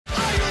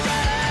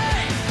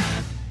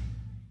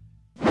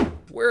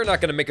We're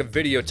not going to make a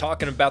video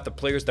talking about the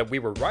players that we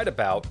were right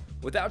about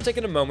without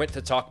taking a moment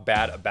to talk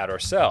bad about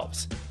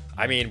ourselves.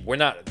 I mean, we're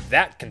not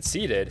that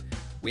conceited.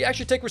 We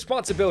actually take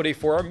responsibility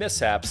for our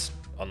mishaps,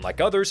 unlike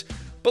others,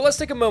 but let's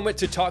take a moment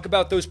to talk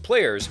about those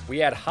players we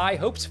had high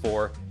hopes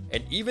for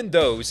and even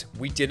those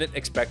we didn't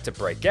expect to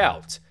break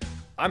out.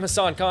 I'm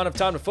Hassan Khan of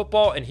Time to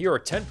Football, and here are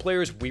 10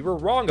 players we were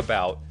wrong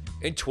about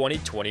in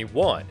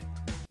 2021.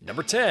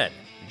 Number 10,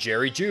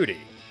 Jerry Jeudy.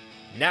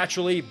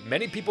 Naturally,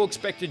 many people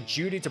expected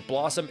Jeudy to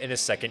blossom in his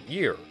second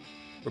year.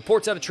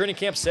 Reports out of training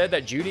camp said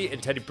that Jeudy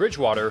and Teddy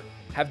Bridgewater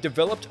have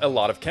developed a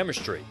lot of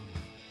chemistry.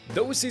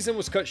 Though his season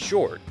was cut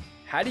short,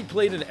 had he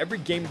played in every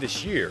game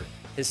this year,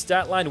 his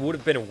stat line would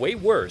have been way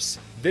worse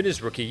than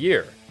his rookie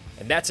year,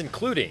 and that's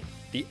including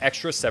the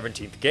extra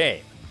 17th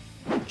game.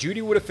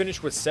 Jeudy would have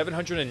finished with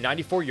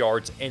 794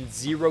 yards and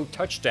 0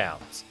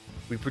 touchdowns.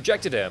 We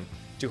projected him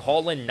to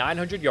haul in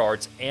 900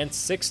 yards and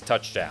 6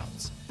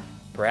 touchdowns.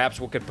 Perhaps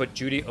what could put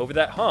Jeudy over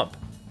that hump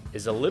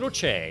is a little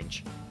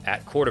change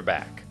at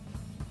quarterback.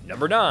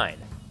 Number 9,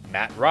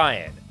 Matt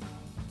Ryan.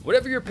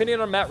 Whatever your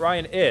opinion on Matt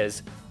Ryan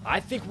is,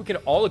 I think we can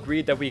all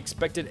agree that we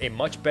expected a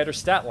much better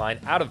stat line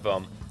out of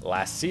him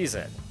last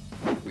season.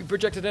 We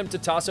projected him to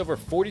toss over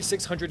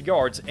 4,600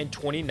 yards and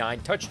 29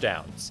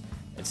 touchdowns.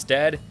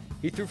 Instead,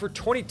 he threw for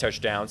 20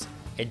 touchdowns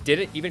and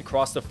didn't even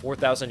cross the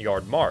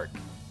 4,000-yard mark.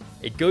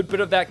 A good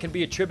bit of that can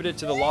be attributed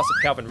to the loss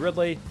of Calvin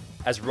Ridley,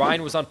 as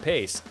Ryan was on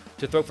pace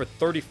to throw for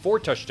 34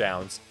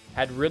 touchdowns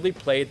had Ridley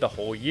played the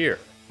whole year.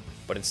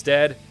 But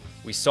instead,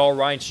 we saw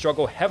Ryan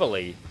struggle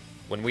heavily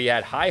when we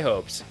had high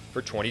hopes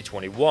for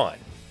 2021.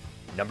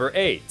 Number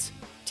 8,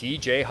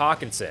 TJ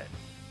Hawkinson.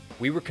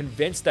 We were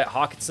convinced that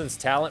Hawkinson's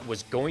talent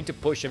was going to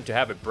push him to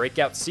have a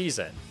breakout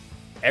season.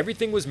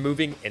 Everything was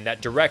moving in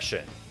that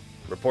direction.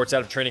 Reports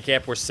out of training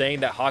camp were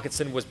saying that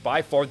Hawkinson was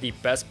by far the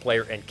best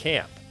player in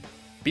camp.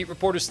 Beat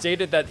reporters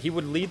stated that he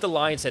would lead the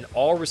Lions in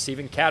all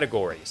receiving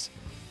categories.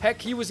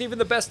 Heck, he was even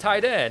the best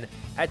tight end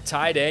at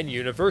Tight End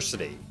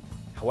University.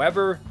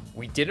 However,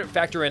 we didn't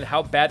factor in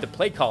how bad the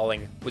play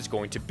calling was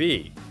going to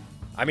be.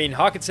 I mean,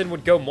 Hawkinson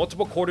would go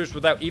multiple quarters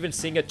without even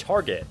seeing a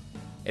target.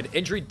 An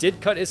injury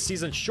did cut his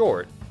season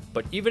short,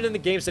 but even in the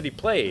games that he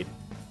played,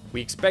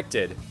 we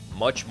expected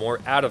much more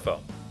out of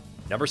him.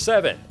 Number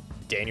 7,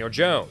 Daniel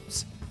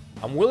Jones.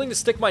 I'm willing to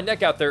stick my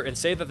neck out there and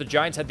say that the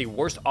Giants had the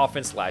worst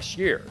offense last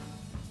year.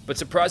 But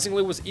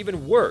surprisingly, it was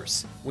even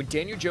worse when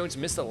Daniel Jones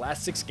missed the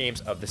last 6 games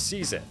of the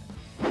season.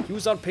 He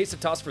was on pace to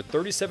toss for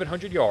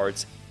 3,700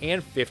 yards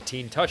and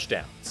 15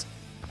 touchdowns.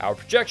 Our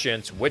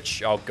projections,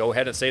 which I'll go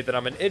ahead and say that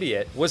I'm an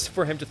idiot, was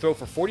for him to throw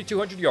for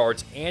 4,200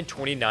 yards and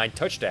 29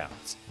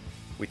 touchdowns.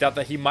 We thought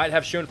that he might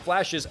have shown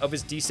flashes of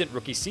his decent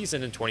rookie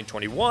season in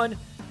 2021,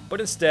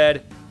 but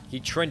instead, he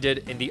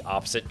trended in the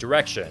opposite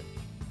direction.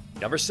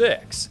 Number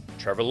 6,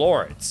 Trevor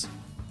Lawrence.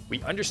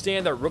 We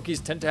understand that rookies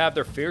tend to have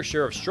their fair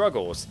share of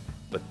struggles,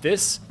 but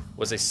this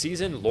was a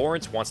season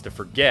Lawrence wants to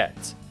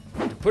forget.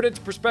 To put it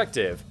into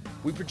perspective,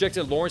 we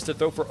projected Lawrence to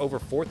throw for over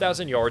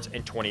 4,000 yards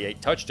and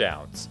 28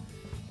 touchdowns.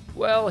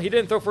 Well, he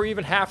didn't throw for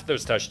even half of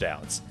those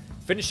touchdowns,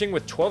 finishing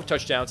with 12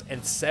 touchdowns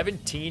and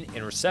 17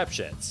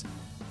 interceptions.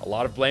 A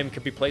lot of blame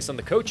could be placed on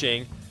the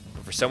coaching,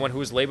 but for someone who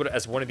was labeled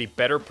as one of the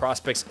better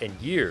prospects in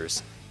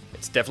years,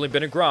 it's definitely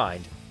been a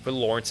grind for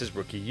Lawrence's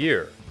rookie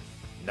year.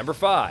 Number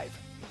 5,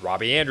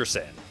 Robbie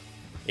Anderson.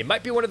 It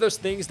might be one of those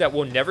things that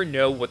we'll never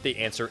know what the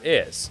answer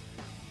is.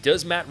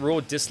 Does Matt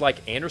Rule dislike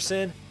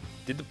Anderson?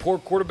 Did the poor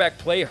quarterback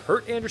play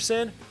hurt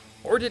Anderson?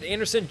 Or did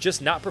Anderson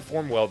just not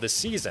perform well this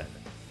season?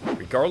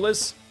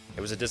 Regardless,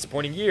 it was a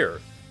disappointing year,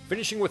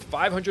 finishing with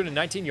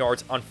 519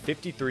 yards on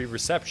 53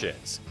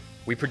 receptions.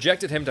 We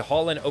projected him to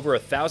haul in over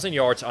 1,000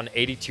 yards on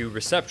 82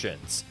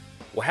 receptions.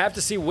 We'll have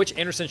to see which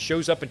Anderson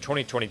shows up in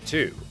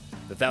 2022,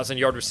 the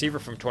 1,000-yard receiver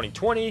from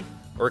 2020,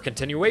 or a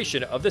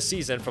continuation of the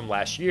season from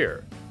last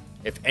year.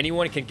 If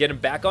anyone can get him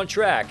back on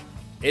track,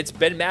 it's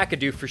Ben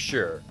McAdoo for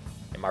sure.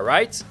 Am I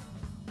right,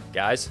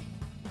 guys?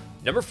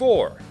 Number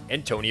 4,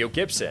 Antonio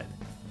Gibson.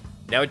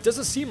 Now, it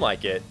doesn't seem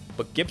like it,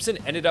 but Gibson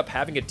ended up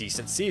having a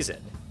decent season.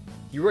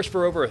 He rushed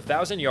for over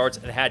 1,000 yards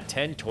and had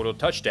 10 total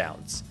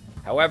touchdowns.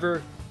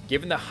 However,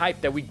 given the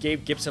hype that we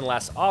gave Gibson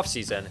last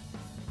offseason,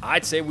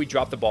 I'd say we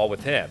dropped the ball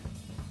with him.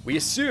 We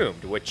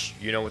assumed, which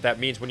you know what that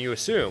means when you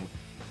assume,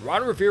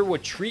 Ron Rivera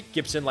would treat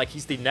Gibson like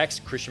he's the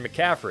next Christian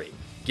McCaffrey,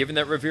 given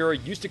that Rivera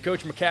used to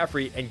coach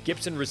McCaffrey and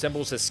Gibson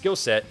resembles his skill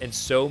set in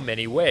so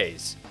many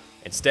ways.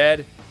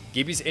 Instead,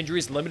 Gibby's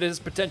injuries limited his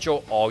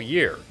potential all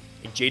year,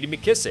 and J.D.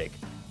 McKissick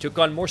took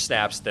on more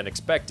snaps than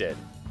expected.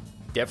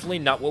 Definitely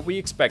not what we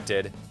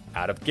expected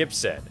out of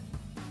Gibson.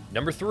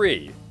 Number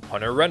 3,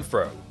 Hunter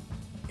Renfrow.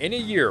 In a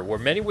year where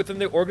many within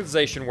the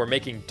organization were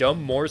making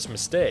dumb Morris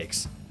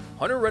mistakes,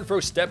 Hunter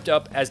Renfrow stepped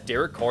up as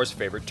Derek Carr's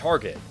favorite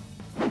target.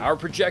 Our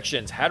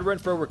projections had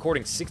Renfrow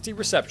recording 60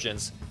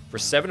 receptions for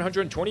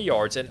 720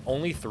 yards and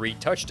only 3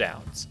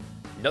 touchdowns.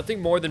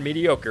 Nothing more than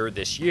mediocre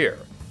this year.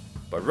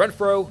 But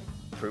Renfrow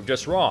proved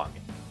us wrong,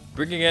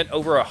 bringing in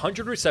over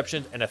 100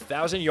 receptions and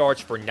 1,000 yards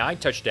for 9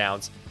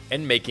 touchdowns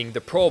and making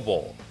the Pro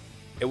Bowl.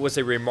 It was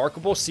a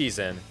remarkable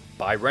season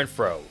by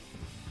Renfrow.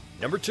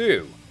 Number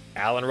 2,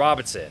 Allen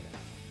Robinson.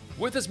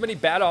 With as many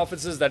bad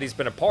offenses that he's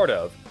been a part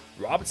of,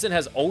 Robinson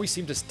has always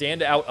seemed to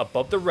stand out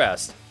above the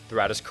rest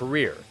throughout his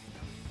career.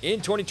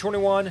 In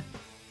 2021,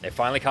 they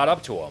finally caught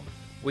up to him,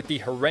 with the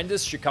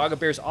horrendous Chicago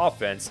Bears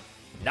offense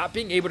not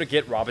being able to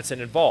get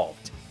Robinson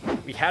involved.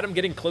 We had him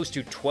getting close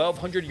to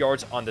 1,200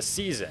 yards on the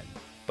season,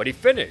 but he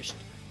finished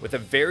with a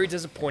very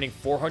disappointing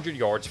 400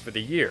 yards for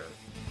the year.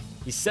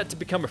 He's set to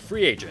become a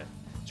free agent,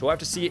 so we'll have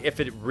to see if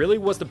it really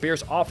was the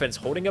Bears offense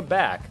holding him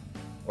back,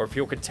 or if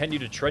he'll continue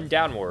to trend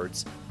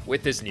downwards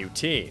with his new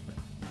team.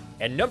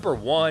 And number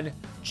 1,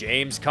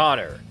 James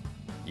Conner.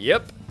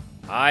 Yep,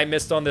 I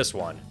missed on this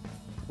one.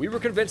 We were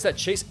convinced that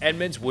Chase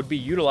Edmonds would be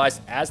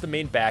utilized as the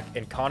main back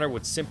and Conner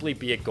would simply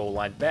be a goal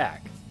line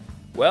back.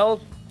 Well,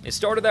 it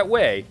started that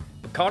way,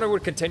 but Conner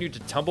would continue to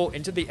tumble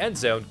into the end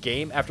zone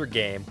game after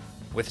game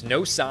with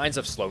no signs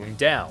of slowing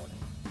down.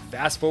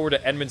 Fast forward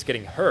to Edmonds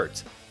getting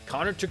hurt,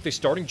 Conner took the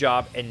starting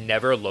job and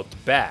never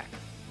looked back.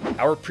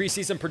 Our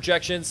preseason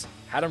projections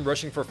had him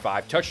rushing for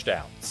 5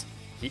 touchdowns.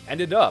 He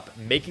ended up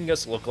making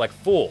us look like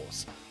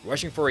fools,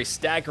 rushing for a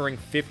staggering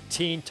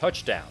 15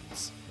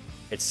 touchdowns.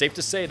 It's safe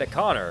to say that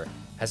Conner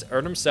has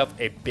earned himself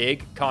a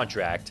big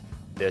contract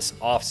this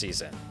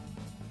offseason.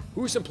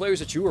 Who are some players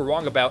that you were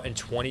wrong about in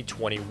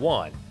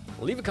 2021?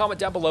 Leave a comment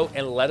down below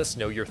and let us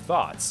know your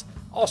thoughts.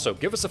 Also,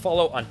 give us a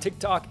follow on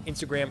TikTok,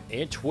 Instagram,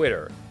 and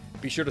Twitter.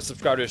 Be sure to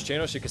subscribe to this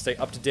channel so you can stay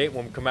up to date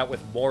when we come out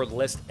with more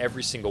lists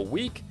every single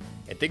week.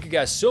 And thank you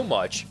guys so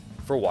much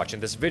for watching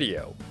this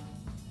video.